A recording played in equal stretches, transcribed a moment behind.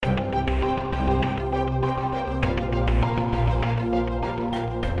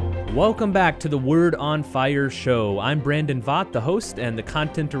Welcome back to the Word on Fire show. I'm Brandon Vaught, the host and the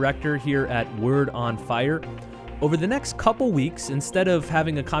content director here at Word on Fire. Over the next couple weeks, instead of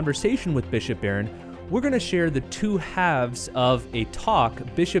having a conversation with Bishop Barron, we're going to share the two halves of a talk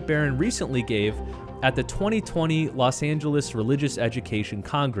Bishop Barron recently gave at the 2020 Los Angeles Religious Education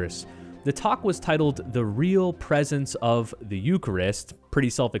Congress. The talk was titled The Real Presence of the Eucharist, pretty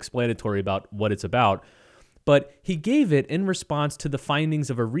self-explanatory about what it's about. But he gave it in response to the findings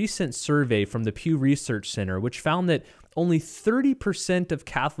of a recent survey from the Pew Research Center, which found that only 30% of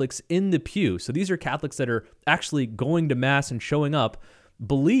Catholics in the pew, so these are Catholics that are actually going to Mass and showing up,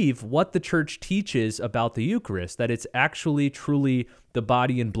 believe what the church teaches about the Eucharist, that it's actually truly the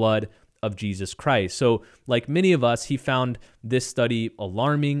body and blood of Jesus Christ. So like many of us, he found this study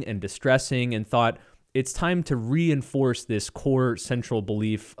alarming and distressing and thought it's time to reinforce this core central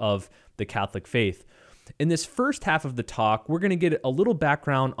belief of the Catholic faith. In this first half of the talk, we're going to get a little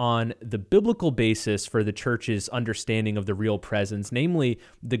background on the biblical basis for the church's understanding of the real presence, namely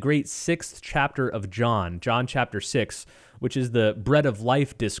the great sixth chapter of John chapter 6, which is the bread of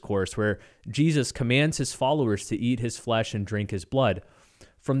life discourse, where Jesus commands his followers to eat his flesh and drink his blood.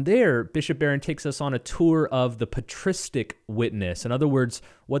 From there, Bishop Barron takes us on a tour of the patristic witness. In other words,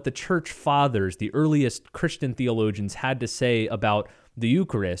 what the church fathers, the earliest Christian theologians, had to say about the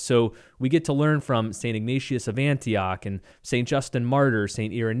Eucharist. So we get to learn from St. Ignatius of Antioch and St. Justin Martyr,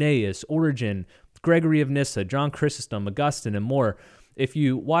 St. Irenaeus, Origen, Gregory of Nyssa, John Chrysostom, Augustine, and more. If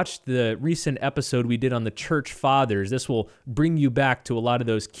you watched the recent episode we did on the church fathers, this will bring you back to a lot of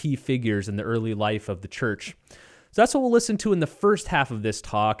those key figures in the early life of the church. So that's what we'll listen to in the first half of this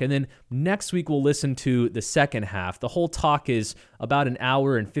talk, and then next week we'll listen to the second half. The whole talk is about an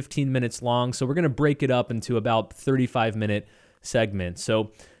hour and 15 minutes long, so we're going to break it up into about 35-minute segments.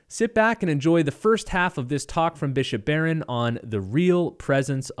 So sit back and enjoy the first half of this talk from Bishop Barron on the real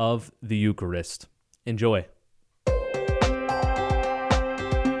presence of the Eucharist. Enjoy.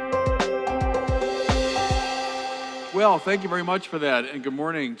 Well, thank you very much for that, and good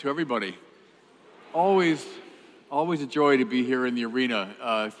morning to everybody. Always a joy to be here in the arena.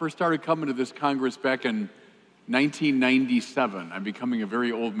 I first started coming to this Congress back in 1997. I'm becoming a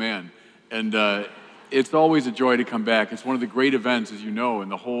very old man, and it's always a joy to come back. It's one of the great events, as you know, in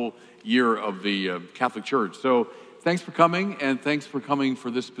the whole year of the Catholic Church. So thanks for coming, and thanks for coming for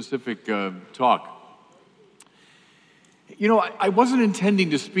this specific talk. You know, I wasn't intending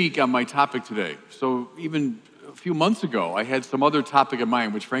to speak on my topic today. So even a few months ago, I had some other topic in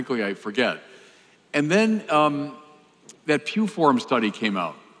mind, which frankly I forget. And then that Pew Forum study came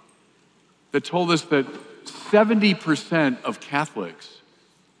out that told us that 70% of Catholics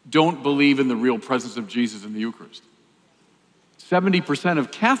don't believe in the real presence of Jesus in the Eucharist. 70%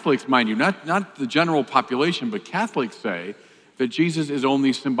 of Catholics, mind you, not the general population, but Catholics say that Jesus is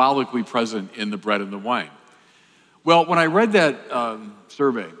only symbolically present in the bread and the wine. Well, when I read that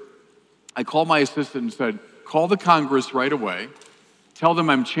survey, I called my assistant and said, call the Congress right away, tell them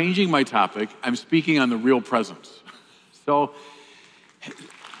I'm changing my topic, I'm speaking on the real presence. So,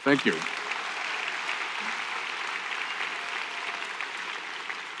 thank you.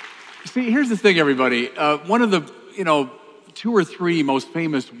 See, here's the thing, everybody. One of the, 2 or 3 most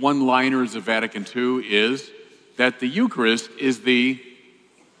famous one-liners of Vatican II is that the Eucharist is the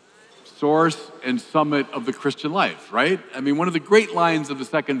source and summit of the Christian life, right? I mean, one of the great lines of the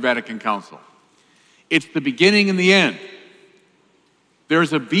Second Vatican Council. It's the beginning and the end.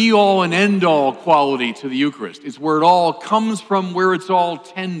 There's a be-all and end-all quality to the Eucharist. It's where it all comes from, where it's all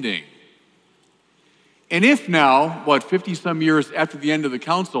tending. And if now, 50-some years after the end of the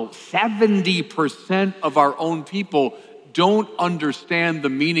council, 70% of our own people don't understand the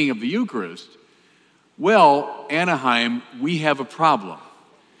meaning of the Eucharist, well, Anaheim, we have a problem.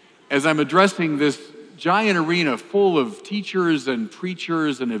 As I'm addressing this giant arena full of teachers and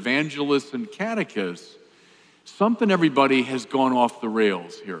preachers and evangelists and catechists, something, everybody, has gone off the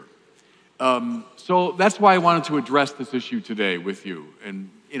rails here. So that's why I wanted to address this issue today with you.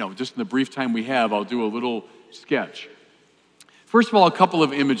 And, just in the brief time we have, I'll do a little sketch. First of all, a couple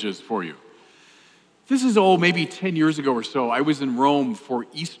of images for you. This is, maybe 10 years ago or so. I was in Rome for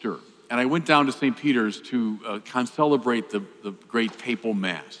Easter, and I went down to St. Peter's to concelebrate the great papal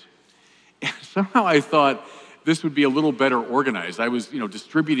mass. And somehow I thought this would be a little better organized. I was,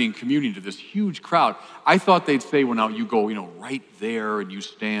 distributing communion to this huge crowd. I thought they'd say, well, now you go, right there and you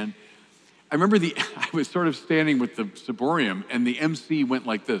stand. I remember I was sort of standing with the ciborium, and the MC went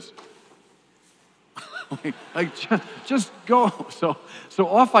like this. just go. So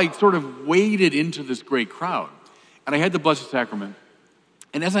off I sort of waded into this great crowd. And I had the Blessed Sacrament.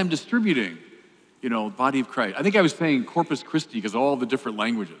 And as I'm distributing, body of Christ, I think I was saying Corpus Christi because all the different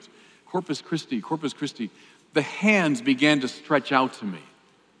languages. Corpus Christi, Corpus Christi, the hands began to stretch out to me.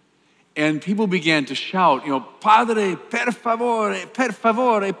 And people began to shout, Padre, per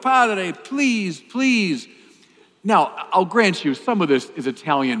favore, Padre, please, please. Now, I'll grant you, some of this is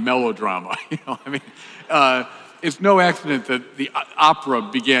Italian melodrama. It's no accident that the opera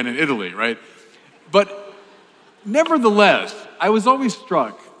began in Italy, right? But nevertheless, I was always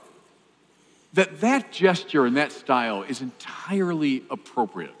struck that gesture and that style is entirely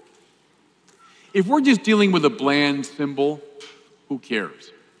appropriate. If we're just dealing with a bland symbol, who cares?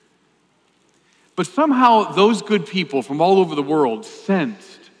 But somehow those good people from all over the world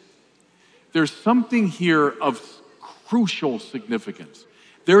sensed there's something here of crucial significance.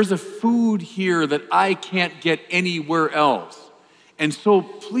 There's a food here that I can't get anywhere else. And so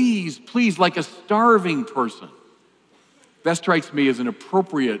please, please, like a starving person, that strikes me as an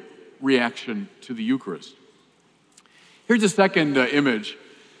appropriate reaction to the Eucharist. Here's a second image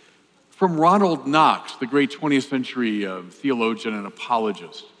from Ronald Knox, the great 20th century theologian and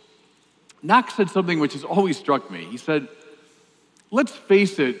apologist. Knox said something which has always struck me. He said, let's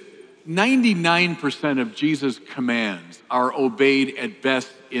face it, 99% of Jesus' commands are obeyed at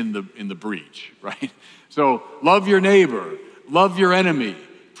best in the breach, right? So love your neighbor, love your enemy,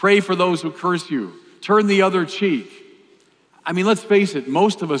 pray for those who curse you, turn the other cheek. Let's face it,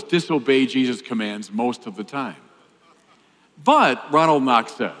 most of us disobey Jesus' commands most of the time. But, Ronald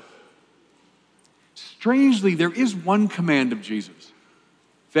Knox said, strangely, there is one command of Jesus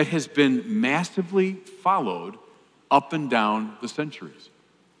that has been massively followed up and down the centuries.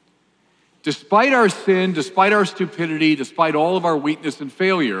 Despite our sin, despite our stupidity, despite all of our weakness and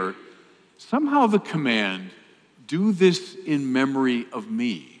failure, somehow the command, do this in memory of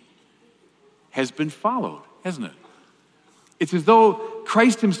me, has been followed, hasn't it? It's as though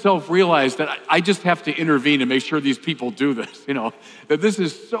Christ himself realized that I just have to intervene and make sure these people do this, that this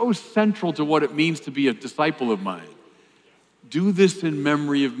is so central to what it means to be a disciple of mine. Do this in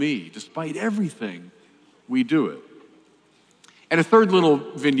memory of me. Despite everything, we do it. And a third little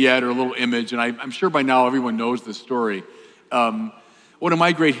vignette or a little image, and I'm sure by now everyone knows this story. One of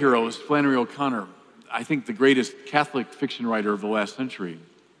my great heroes, Flannery O'Connor, I think the greatest Catholic fiction writer of the last century,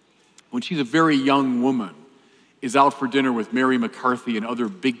 when she's a very young woman, is out for dinner with Mary McCarthy and other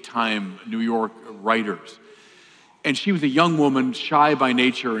big-time New York writers. And she was a young woman, shy by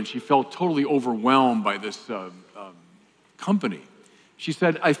nature, and she felt totally overwhelmed by this company. She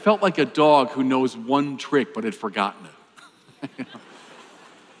said, I felt like a dog who knows one trick but had forgotten it.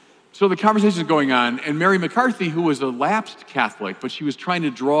 So the conversation is going on, and Mary McCarthy, who was a lapsed Catholic, but she was trying to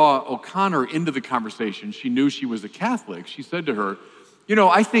draw O'Connor into the conversation. She knew she was a Catholic. She said to her,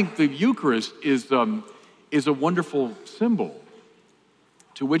 I think the Eucharist is a wonderful symbol.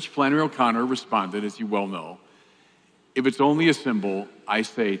 To which Flannery O'Connor responded, as you well know, if it's only a symbol, I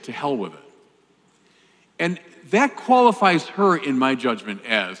say to hell with it. And that qualifies her, in my judgment,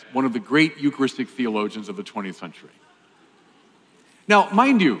 as one of the great Eucharistic theologians of the 20th century. Now,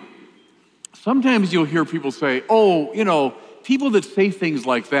 mind you, sometimes you'll hear people say, people that say things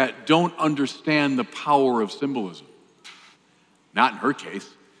like that don't understand the power of symbolism. Not in her case.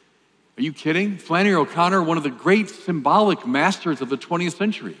 Are you kidding? Flannery O'Connor, one of the great symbolic masters of the 20th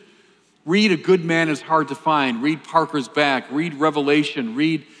century. Read A Good Man is Hard to Find, read Parker's Back, read Revelation,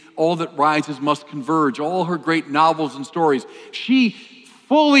 read All That Rises Must Converge, all her great novels and stories. She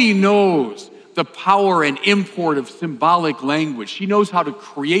fully knows the power and import of symbolic language. She knows how to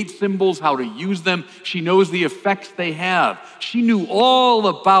create symbols, how to use them. She knows the effects they have. She knew all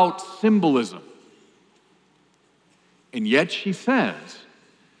about symbolism. And yet she says,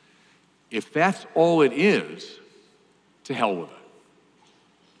 if that's all it is, to hell with it.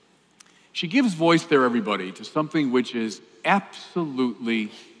 She gives voice there, everybody, to something which is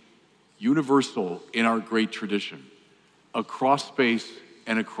absolutely universal in our great tradition, across space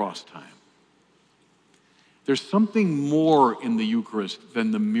and across time. There's something more in the Eucharist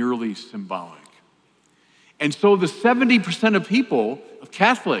than the merely symbolic. And so the 70% of people, of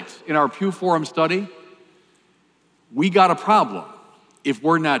Catholics, in our Pew Forum study, we got a problem if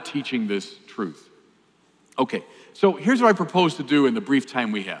we're not teaching this truth. Okay, so here's what I propose to do in the brief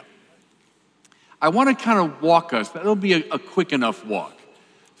time we have. I want to kind of walk us, that'll be a quick enough walk,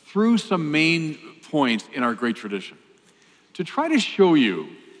 through some main points in our great tradition to try to show you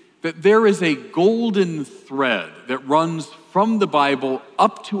that there is a golden thread that runs from the Bible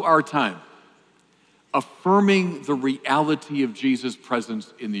up to our time, affirming the reality of Jesus'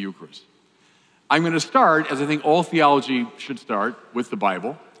 presence in the Eucharist. I'm going to start, as I think all theology should start, with the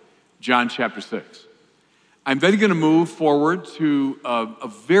Bible, John chapter 6. I'm then going to move forward to a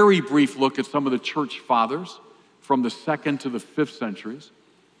very brief look at some of the church fathers from the 2nd to the 5th centuries.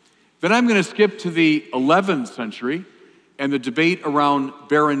 Then I'm going to skip to the 11th century and the debate around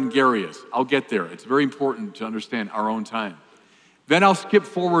Berengarius. I'll get there. It's very important to understand our own time. Then I'll skip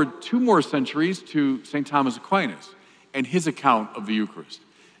forward 2 more centuries to St. Thomas Aquinas and his account of the Eucharist.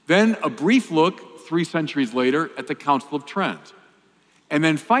 Then a brief look 3 centuries later at the Council of Trent. And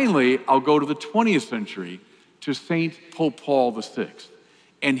then finally, I'll go to the 20th century to St. Pope Paul VI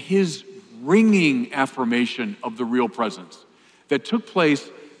and his ringing affirmation of the real presence that took place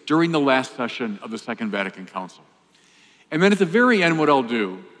during the last session of the Second Vatican Council. And then at the very end, what I'll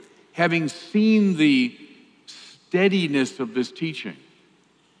do, having seen the steadiness of this teaching,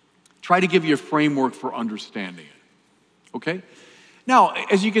 try to give you a framework for understanding it, okay? Now,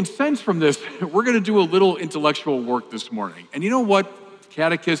 as you can sense from this, we're going to do a little intellectual work this morning. And you know what,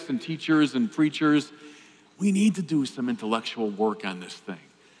 catechists and teachers and preachers, we need to do some intellectual work on this thing.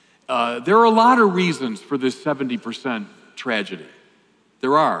 There are a lot of reasons for this 70% tragedy.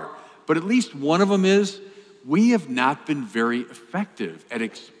 There are. But at least one of them is we have not been very effective at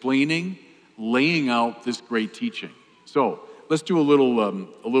explaining, laying out this great teaching. So let's do a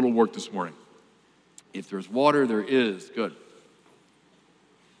little work this morning. If there's water, there is. Good.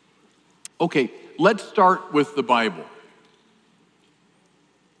 Okay, let's start with the Bible.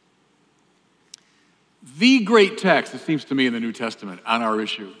 The great text, it seems to me, in the New Testament on our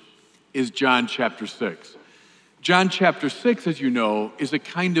issue is John chapter 6. John chapter 6, as you know, is a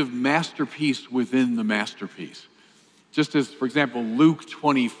kind of masterpiece within the masterpiece. Just as, for example, Luke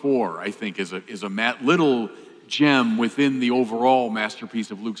 24, I think, is a little gem within the overall masterpiece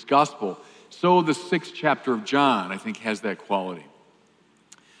of Luke's gospel, so the 6th chapter of John, I think, has that quality.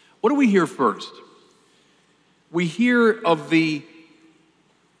 What do we hear first? We hear of the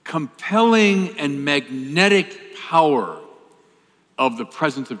compelling and magnetic power of the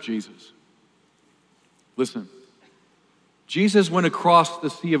presence of Jesus. Listen. Jesus went across the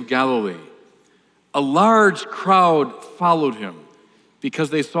Sea of Galilee. A large crowd followed him because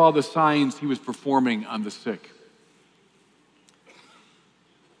they saw the signs he was performing on the sick.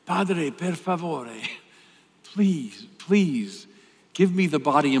 Padre, per favore, please, give me the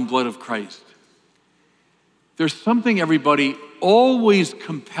body and blood of Christ. There's something, everybody, always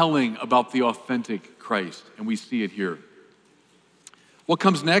compelling about the authentic Christ, and we see it here. What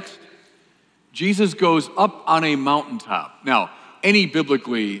comes next? Jesus goes up on a mountaintop. Now, any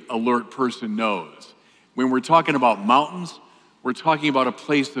biblically alert person knows when we're talking about mountains, we're talking about a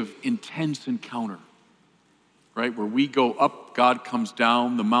place of intense encounter, right? Where we go up, God comes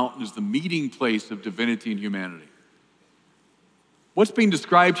down. The mountain is the meeting place of divinity and humanity. What's being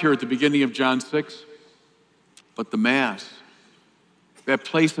described here at the beginning of John 6? But the Mass, that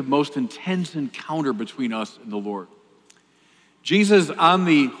place of most intense encounter between us and the Lord. Jesus on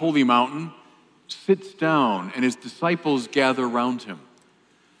the holy mountain sits down and his disciples gather around him.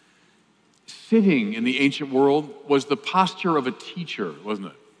 Sitting in the ancient world was the posture of a teacher, wasn't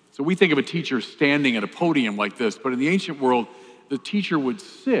it? So we think of a teacher standing at a podium like this, but in the ancient world, the teacher would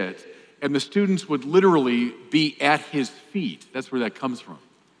sit and the students would literally be at his feet. That's where that comes from.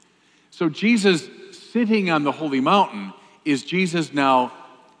 So Jesus sitting on the holy mountain is Jesus now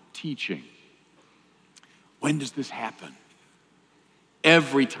teaching. When does this happen?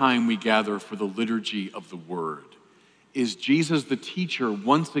 Every time we gather for the liturgy of the Word, is Jesus the teacher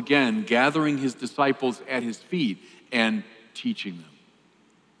once again gathering his disciples at his feet and teaching them.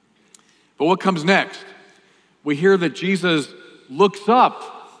 But what comes next? We hear that Jesus looks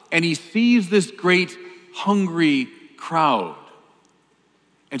up and he sees this great hungry crowd.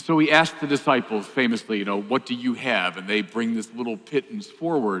 And so he asks the disciples famously, what do you have? And they bring this little pittance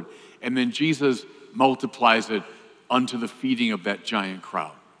forward, and then Jesus multiplies it unto the feeding of that giant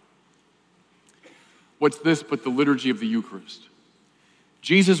crowd. What's this but the liturgy of the Eucharist?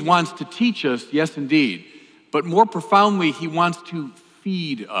 Jesus wants to teach us, yes indeed, but more profoundly, he wants to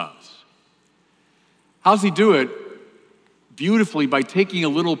feed us. How's he do it? Beautifully by taking a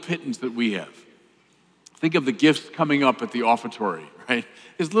little pittance that we have. Think of the gifts coming up at the offertory, right?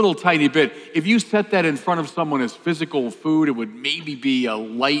 This little tiny bit. If you set that in front of someone as physical food, it would maybe be a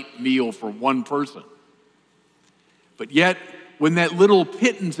light meal for one person. But yet, when that little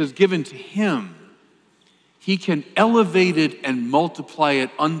pittance is given to him, he can elevate it and multiply it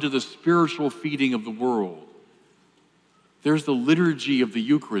unto the spiritual feeding of the world. There's the liturgy of the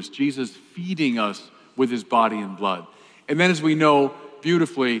Eucharist, Jesus feeding us with his body and blood. And then, as we know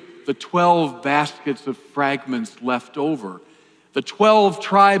beautifully, the 12 baskets of fragments left over. The 12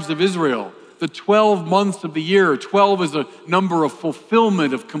 tribes of Israel, the 12 months of the year. 12 is a number of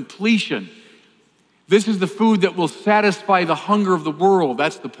fulfillment, of completion. This is the food that will satisfy the hunger of the world.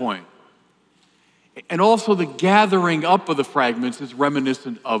 That's the point. And also the gathering up of the fragments is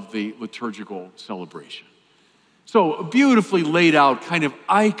reminiscent of the liturgical celebration. So a beautifully laid out kind of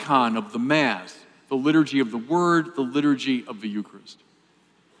icon of the Mass, the liturgy of the Word, the liturgy of the Eucharist.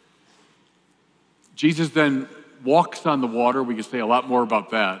 Jesus then walks on the water. We could say a lot more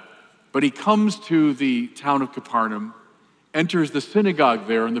about that. But he comes to the town of Capernaum, enters the synagogue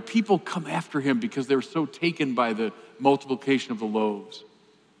there, and the people come after him because they're so taken by the multiplication of the loaves.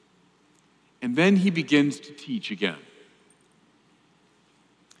 And then he begins to teach again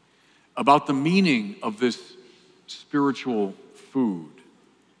about the meaning of this spiritual food.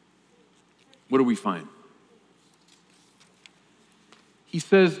 What do we find? He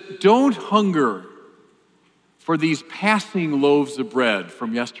says, don't hunger for these passing loaves of bread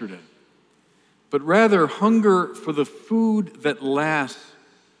from yesterday, but rather hunger for the food that lasts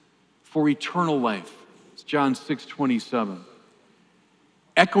for eternal life. It's John 6:27.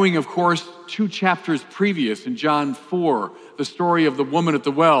 Echoing, of course, 2 chapters previous in John 4, the story of the woman at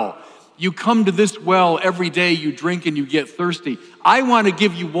the well. You come to this well every day, you drink and you get thirsty. I want to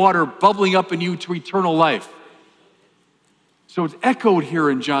give you water bubbling up in you to eternal life. So it's echoed here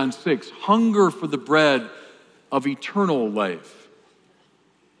in John 6, hunger for the bread of eternal life.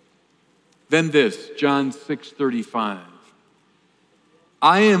 Then this, John 6:35.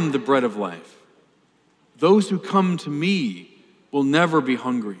 I am the bread of life. Those who come to me will never be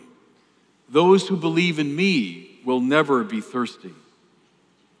hungry. Those who believe in me will never be thirsty.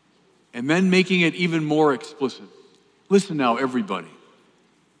 And then making it even more explicit. Listen now, everybody.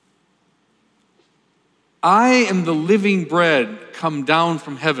 I am the living bread come down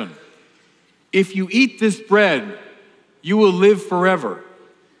from heaven. If you eat this bread, you will live forever.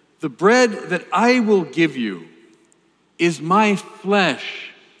 The bread that I will give you is my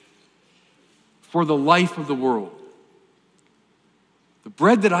flesh for the life of the world. The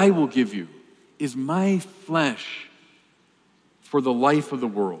bread that I will give you is my flesh for the life of the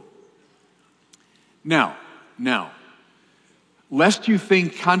world. Now, lest you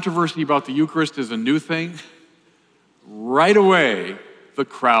think controversy about the Eucharist is a new thing, right away the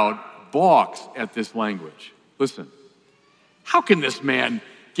crowd balks at this language. Listen, how can this man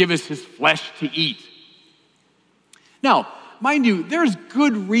give us his flesh to eat? Now, mind you, there's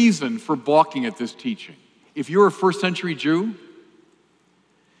good reason for balking at this teaching. If you're a first century Jew,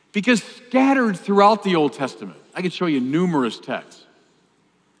 because scattered throughout the Old Testament, I could show you numerous texts,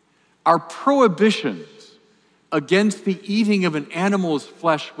 are prohibitions against the eating of an animal's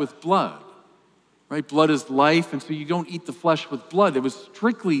flesh with blood. Right? Blood is life, and so you don't eat the flesh with blood. It was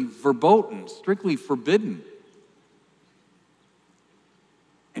strictly verboten, strictly forbidden.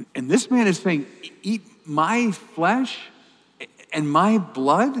 And this man is saying, eat my flesh and my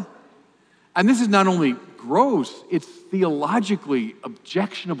blood? And this is not only gross, it's theologically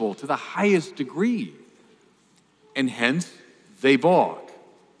objectionable to the highest degree. And hence, they balk.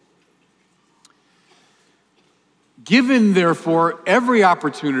 Given, therefore, every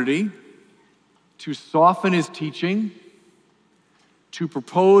opportunity to soften his teaching, to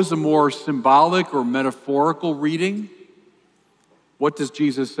propose a more symbolic or metaphorical reading, what does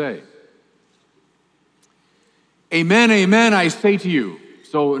Jesus say? Amen, amen, I say to you.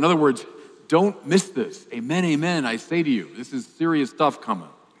 So, in other words, don't miss this. Amen, amen, I say to you. This is serious stuff coming.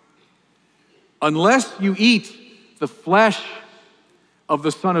 Unless you eat the flesh of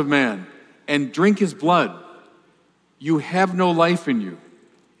the Son of Man and drink his blood, you have no life in you.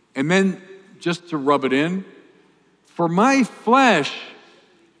 And then, just to rub it in, for my flesh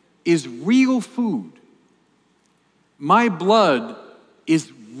is real food. My blood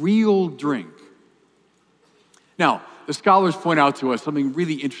is real drink. Now, the scholars point out to us something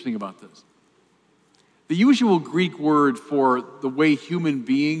really interesting about this. The usual Greek word for the way human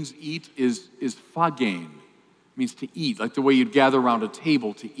beings eat is phagein. It means to eat, like the way you'd gather around a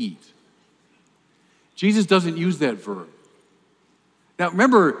table to eat. Jesus doesn't use that verb. Now,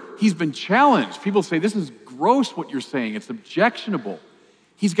 remember, he's been challenged. People say, this is gross what you're saying. It's objectionable.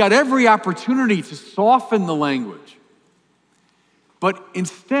 He's got every opportunity to soften the language. But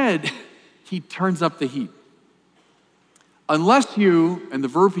instead, he turns up the heat. Unless you, and the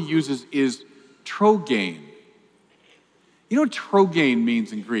verb he uses is trogein. You know what trogein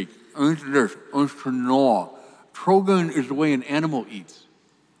means in Greek? To gnaw. Trogein is the way an animal eats.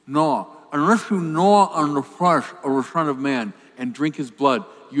 Gnaw. Unless you gnaw on the flesh of the Son of Man and drink his blood,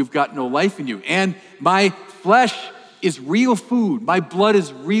 you've got no life in you. And my flesh is real food. My blood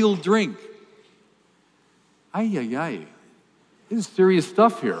is real drink. Ay, ay, ay. This is serious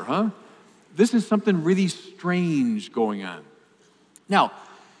stuff here, huh? This is something really strange going on. Now,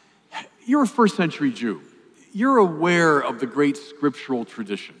 you're a first century Jew. You're aware of the great scriptural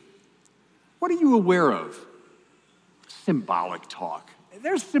tradition. What are you aware of? Symbolic talk.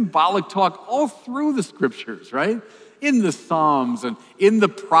 There's symbolic talk all through the scriptures, right? In the Psalms and in the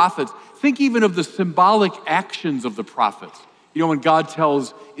prophets. Think even of the symbolic actions of the prophets. You know, when God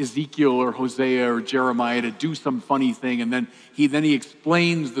tells Ezekiel or Hosea or Jeremiah to do some funny thing, and then he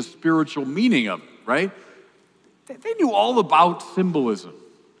explains the spiritual meaning of it, right? They knew all about symbolism.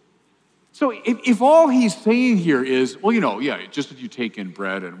 So if all he's saying here is, well, just as you take in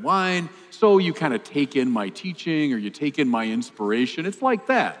bread and wine, so you kind of take in my teaching or you take in my inspiration, it's like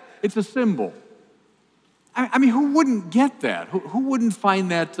that. It's a symbol. I mean, who wouldn't get that? Who wouldn't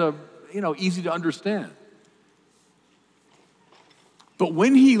find that, easy to understand? But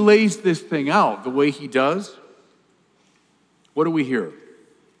when he lays this thing out the way he does, what do we hear?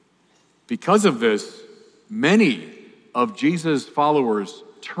 Because of this, many of Jesus' followers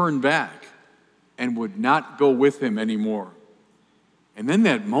turned back and would not go with him anymore. And then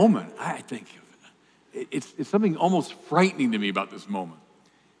that moment, I think, it's something almost frightening to me about this moment.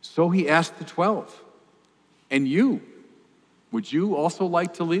 So he asked the 12, and you, would you also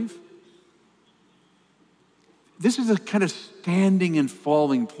like to leave? This is a kind of standing and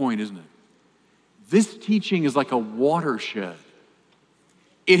falling point, isn't it? This teaching is like a watershed.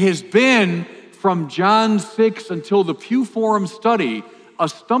 It has been, from John 6 until the Pew Forum study, a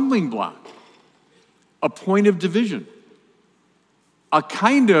stumbling block, a point of division, a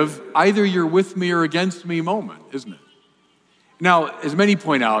kind of either you're with me or against me moment, isn't it? Now, as many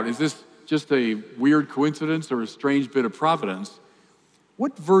point out, is this just a weird coincidence or a strange bit of providence?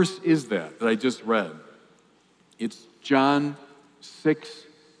 What verse is that I just read? It's John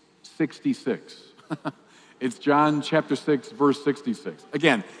 6:66. It's John chapter 6, verse 66.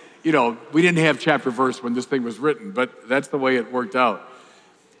 Again, we didn't have chapter verse when this thing was written, but that's the way it worked out.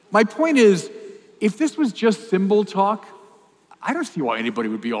 My point is, if this was just symbol talk, I don't see why anybody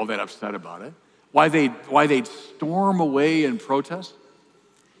would be all that upset about it. Why they'd storm away and protest.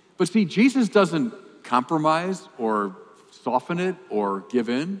 But see, Jesus doesn't compromise or soften it or give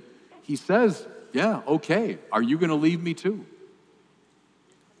in. He says, yeah, okay, are you going to leave me too?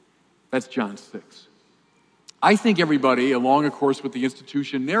 That's John 6. I think everybody, along, of course, with the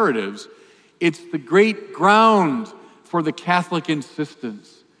institution narratives, it's the great ground for the Catholic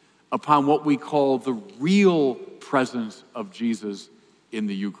insistence upon what we call the real presence of Jesus in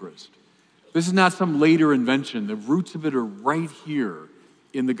the Eucharist. This is not some later invention. The roots of it are right here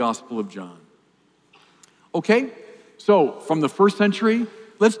in the Gospel of John. Okay, so from the first century,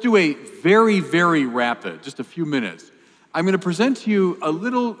 let's do a very, very rapid, just a few minutes. I'm going to present to you a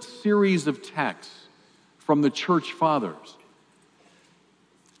little series of texts from the Church Fathers.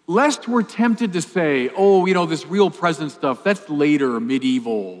 Lest we're tempted to say, this real presence stuff, that's later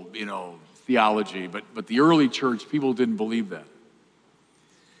medieval, theology, but the early church, people didn't believe that.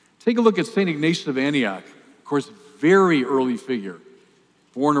 Take a look at St. Ignatius of Antioch, of course, very early figure,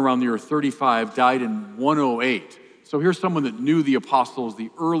 born around the year 35, died in 108. So here's someone that knew the apostles,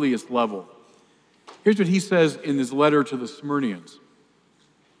 the earliest level. Here's what he says in his letter to the Smyrnians.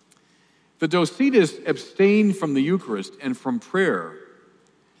 The Docetists abstain from the Eucharist and from prayer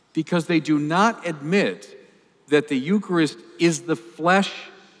because they do not admit that the Eucharist is the flesh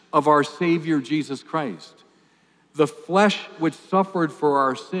of our Savior Jesus Christ, the flesh which suffered for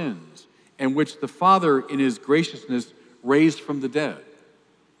our sins and which the Father in his graciousness raised from the dead.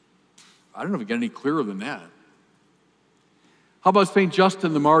 I don't know if it get any clearer than that. How about St.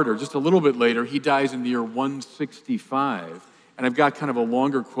 Justin the Martyr? Just a little bit later, he dies in the year 165, and I've got kind of a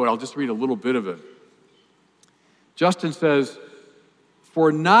longer quote. I'll just read a little bit of it. Justin says,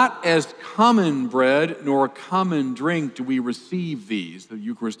 "For not as common bread nor common drink do we receive these," the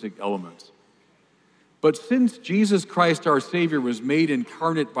Eucharistic elements. "But since Jesus Christ our Savior was made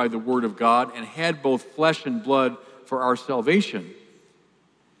incarnate by the Word of God and had both flesh and blood for our salvation,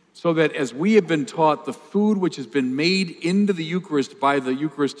 so that as we have been taught the food which has been made into the Eucharist by the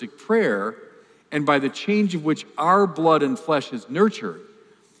Eucharistic prayer, and by the change of which our blood and flesh is nurtured,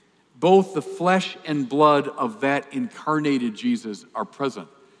 both the flesh and blood of that incarnated Jesus are present."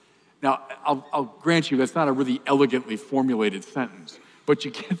 Now, I'll grant you that's not a really elegantly formulated sentence, but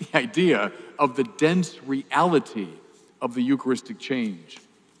you get the idea of the dense reality of the Eucharistic change.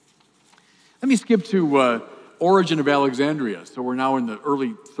 Let me skip to Origen of Alexandria. So we're now in the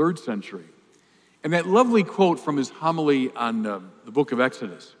early 3rd century. And that lovely quote from his homily on the book of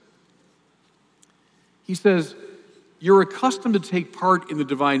Exodus. He says, "You're accustomed to take part in the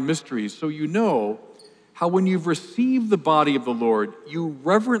divine mysteries, so you know how when you've received the body of the Lord, you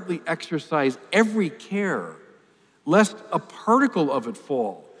reverently exercise every care, lest a particle of it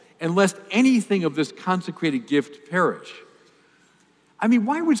fall, and lest anything of this consecrated gift perish. I mean,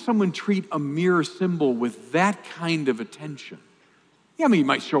 why would someone treat a mere symbol with that kind of attention? Yeah, I mean, you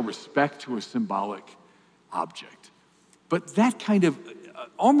might show respect to a symbolic object, but that kind of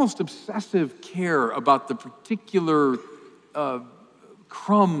almost obsessive care about the particular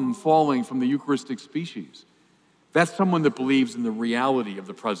crumb falling from the Eucharistic species, that's someone that believes in the reality of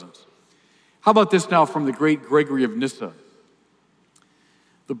the presence. How about this now from the great Gregory of Nyssa?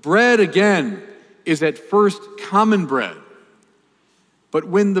 The bread, again, is at first common bread, but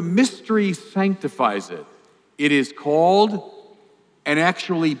when the mystery sanctifies it, it is called and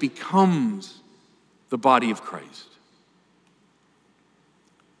actually becomes the body of Christ.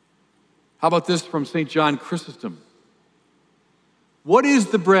 How about this from St. John Chrysostom? What is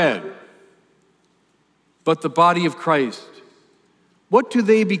the bread but the body of Christ? What do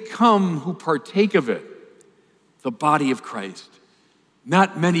they become who partake of it? The body of Christ.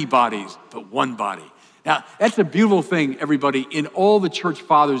 Not many bodies, but one body. Now, that's a beautiful thing, everybody. In all the church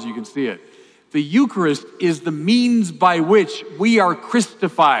fathers, you can see it. The Eucharist is the means by which we are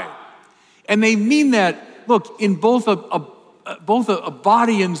Christified. And they mean that, look, in both a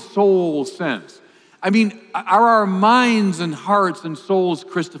body and soul sense. I mean, are our minds and hearts and souls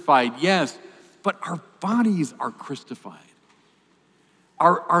Christified? Yes, but our bodies are Christified.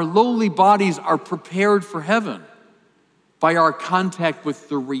 Our lowly bodies are prepared for heaven by our contact with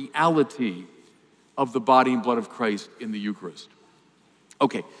the reality of the body and blood of Christ in the Eucharist.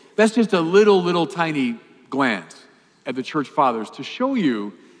 Okay, that's just a little tiny glance at the church fathers to show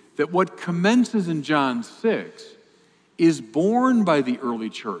you that what commences in John 6 is born by the early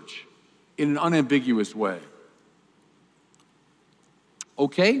church in an unambiguous way.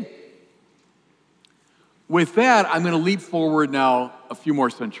 Okay? With that, I'm going to leap forward now a few more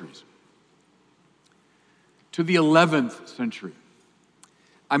centuries to the 11th century.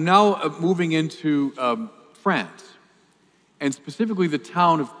 I'm now moving into France, and specifically the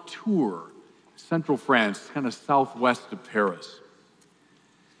town of Tours, central France, kind of southwest of Paris.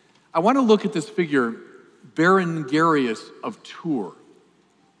 I want to look at this figure, Berengarius of Tours.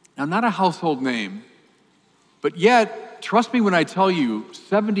 Now, not a household name, but yet, trust me when I tell you,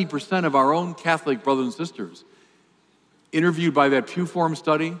 70% of our own Catholic brothers and sisters interviewed by that Pew Forum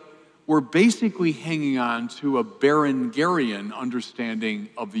study were basically hanging on to a Berengarian understanding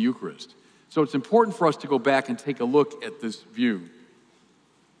of the Eucharist. So it's important for us to go back and take a look at this view.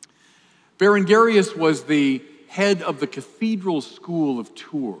 Berengarius was the head of the cathedral school of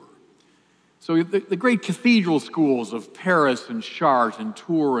Tours. So the great cathedral schools of Paris and Chartres and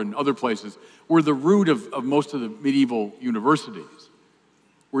Tours and other places were the root of most of the medieval universities.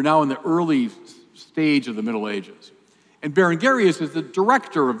 We're now in the early stage of the Middle Ages. And Berengarius is the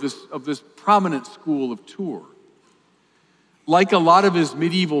director of this prominent school of Tours. Like a lot of his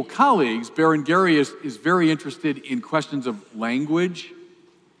medieval colleagues, Berengarius is very interested in questions of language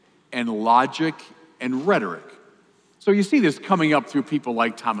and logic and rhetoric. So you see this coming up through people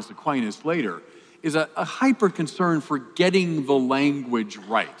like Thomas Aquinas later, is a hyper concern for getting the language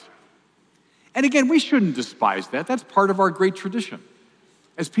right. And again, we shouldn't despise that. That's part of our great tradition.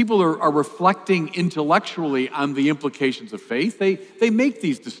 As people are reflecting intellectually on the implications of faith, they make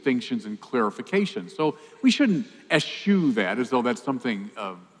these distinctions and clarifications. So we shouldn't eschew that as though that's something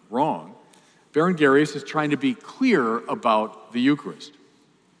wrong. Berengarius is trying to be clear about the Eucharist.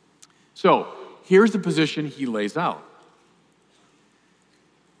 So here's the position he lays out.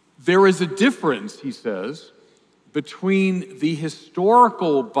 There is a difference, he says, between the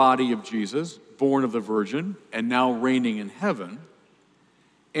historical body of Jesus, born of the Virgin and now reigning in heaven,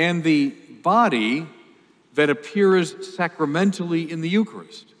 and the body that appears sacramentally in the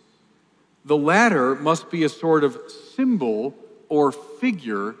Eucharist. The latter must be a sort of symbol or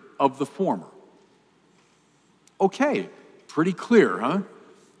figure of the former. Okay, pretty clear, huh?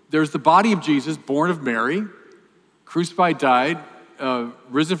 There's the body of Jesus, born of Mary, crucified, died,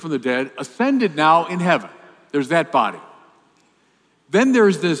 risen from the dead, ascended now in heaven. There's that body. Then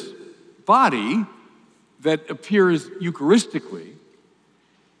there's this body that appears Eucharistically,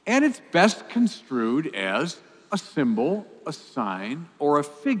 and it's best construed as a symbol, a sign, or a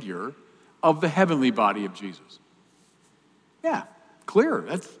figure of the heavenly body of Jesus. Yeah, clear.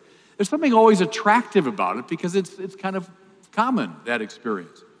 There's something always attractive about it because it's kind of common, that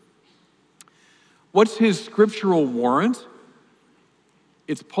experience. What's his scriptural warrant?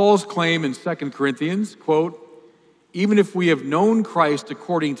 It's Paul's claim in 2 Corinthians, quote, "Even if we have known Christ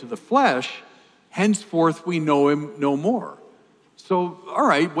according to the flesh, henceforth we know him no more." So, all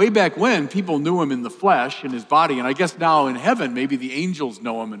right, way back when, people knew him in the flesh, in his body, and I guess now in heaven, maybe the angels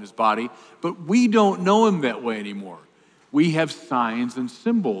know him in his body, but we don't know him that way anymore. We have signs and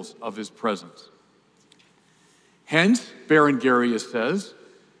symbols of his presence. Hence, Berengarius says,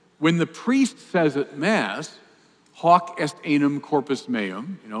 when the priest says at Mass, hoc est anum corpus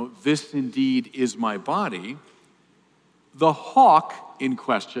meum, this indeed is my body, the hoc in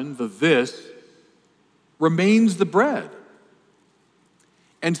question, the this, remains the bread.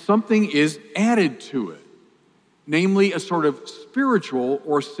 And something is added to it, namely a sort of spiritual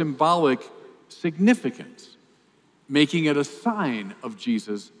or symbolic significance, making it a sign of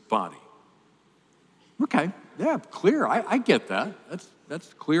Jesus' body. Okay, yeah, clear. I get that.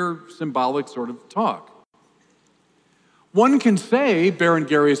 That's clear, symbolic sort of talk. One can say,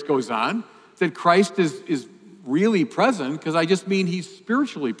 Berengarius goes on, that Christ is really present because I just mean he's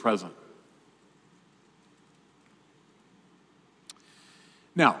spiritually present.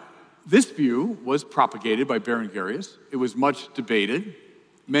 Now, this view was propagated by Berengarius. It was much debated.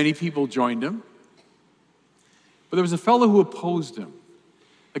 Many people joined him. But there was a fellow who opposed him.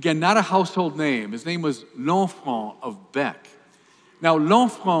 Again, not a household name. His name was Lanfranc of Bec. Now,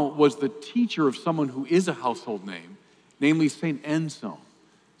 Lanfranc was the teacher of someone who is a household name, namely Saint Anselm.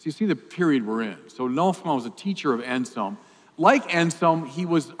 So you see the period we're in. So Lanfranc was a teacher of Anselm. Like Anselm, he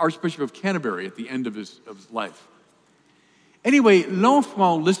was Archbishop of Canterbury at the end of his life. Anyway,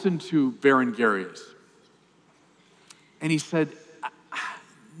 Lanfranc listened to Berengarius, and he said,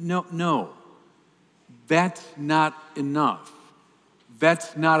 no, that's not enough.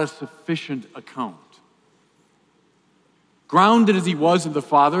 That's not a sufficient account. Grounded as he was in the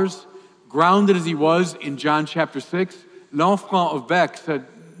Fathers, grounded as he was in John chapter 6, Lanfranc of Bec said,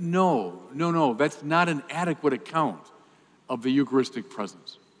 no, that's not an adequate account of the Eucharistic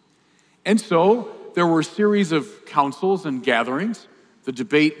presence. And so there were a series of councils and gatherings. The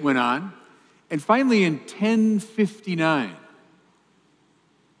debate went on. And finally in 1059,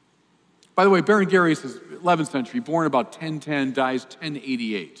 by the way, Berengarius is 11th century, born about 1010, dies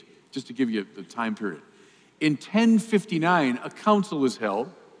 1088, just to give you the time period. In 1059, a council is held.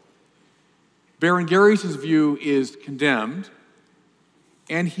 Berengarius' view is condemned,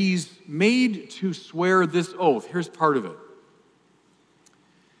 and he's made to swear this oath. Here's part of it.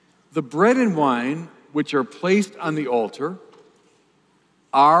 The bread and wine which are placed on the altar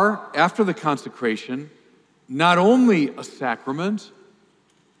are, after the consecration, not only a sacrament,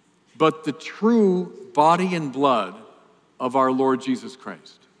 but the true body and blood of our Lord Jesus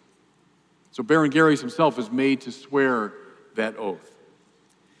Christ. So Berengarius himself is made to swear that oath.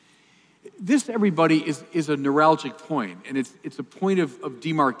 This, everybody, is a neuralgic point, and it's a point of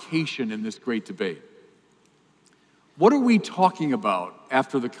demarcation in this great debate. What are we talking about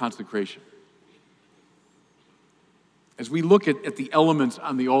after the consecration? As we look at the elements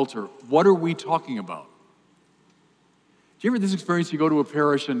on the altar, what are we talking about? Do you ever have this experience? You go to a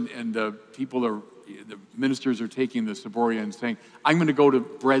parish and the ministers are taking the Ciboria and saying, I'm going to go to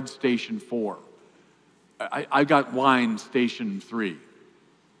bread station 4. I got wine station 3.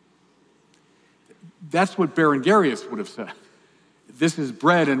 That's what Berengarius would have said. This is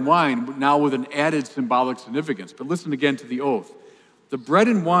bread and wine, now with an added symbolic significance. But listen again to the oath. The bread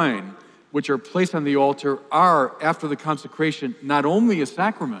and wine which are placed on the altar are, after the consecration, not only a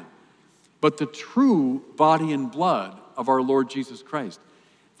sacrament, but the true body and blood of our Lord Jesus Christ.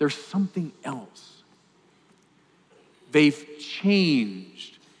 There's something else. They've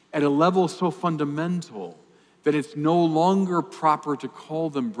changed at a level so fundamental that it's no longer proper to call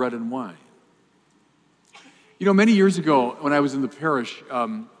them bread and wine. Many years ago, when I was in the parish,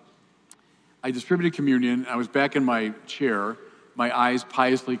 I distributed communion. I was back in my chair, my eyes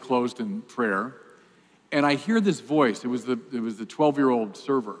piously closed in prayer, and I hear this voice. It was the 12-year-old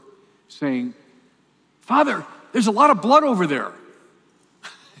server saying, "Father, there's a lot of blood over there."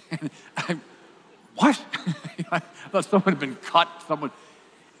 And what? I thought someone had been cut.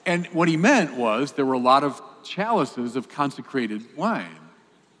 And what he meant was there were a lot of chalices of consecrated wine.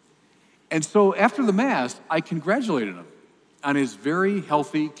 And so after the Mass, I congratulated him on his very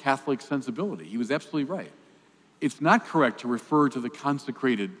healthy Catholic sensibility. He was absolutely right. It's not correct to refer to the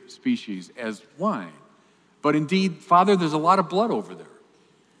consecrated species as wine. But indeed, Father, there's a lot of blood over there.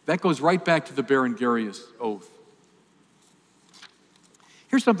 That goes right back to the Berengarius oath.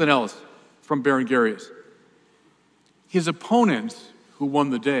 Here's something else from Berengarius. His opponents, who won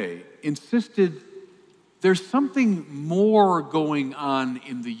the day, insisted there's something more going on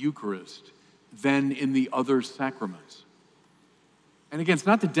in the Eucharist than in the other sacraments. And again, it's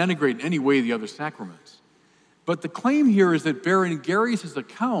not to denigrate in any way the other sacraments. But the claim here is that Berengarius'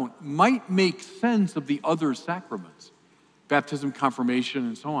 account might make sense of the other sacraments, baptism, confirmation,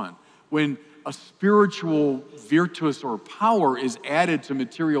 and so on, when a spiritual virtus or power is added to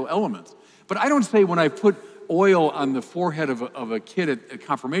material elements. But I don't say when I put oil on the forehead of a kid at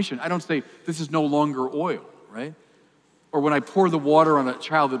confirmation, I don't say this is no longer oil, right? Or when I pour the water on a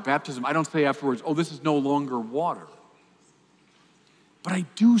child at baptism, I don't say afterwards, oh, this is no longer water. But I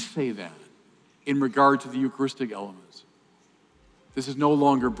do say that in regard to the Eucharistic elements. This is no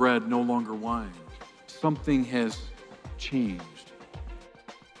longer bread, no longer wine. Something has changed.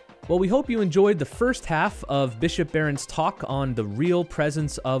 Well, we hope you enjoyed the first half of Bishop Barron's talk on the real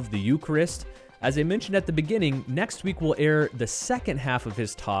presence of the Eucharist. As I mentioned at the beginning, next week we'll air the second half of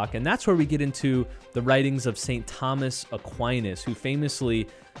his talk, and that's where we get into the writings of St. Thomas Aquinas, who famously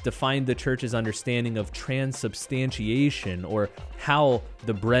defined the Church's understanding of transubstantiation, or how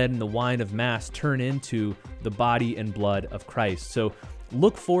the bread and the wine of Mass turn into the body and blood of Christ. So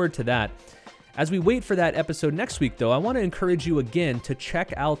look forward to that. As we wait for that episode next week, though, I want to encourage you again to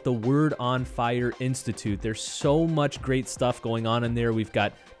check out the Word on Fire Institute. There's so much great stuff going on in there. We've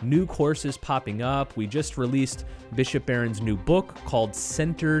got new courses popping up. We just released Bishop Barron's new book called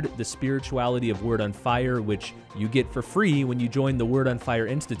Centered: The Spirituality of Word on Fire, which you get for free when you join the Word on Fire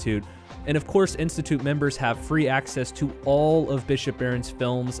Institute. And of course, Institute members have free access to all of Bishop Barron's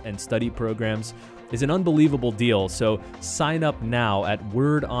films and study programs. Is an unbelievable deal. So sign up now at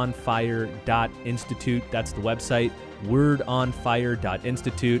wordonfire.institute. That's the website,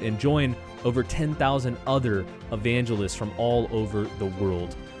 wordonfire.institute, and join over 10,000 other evangelists from all over the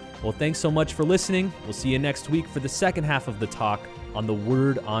world. Well, thanks so much for listening. We'll see you next week for the second half of the talk on the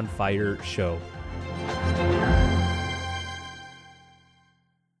Word on Fire show.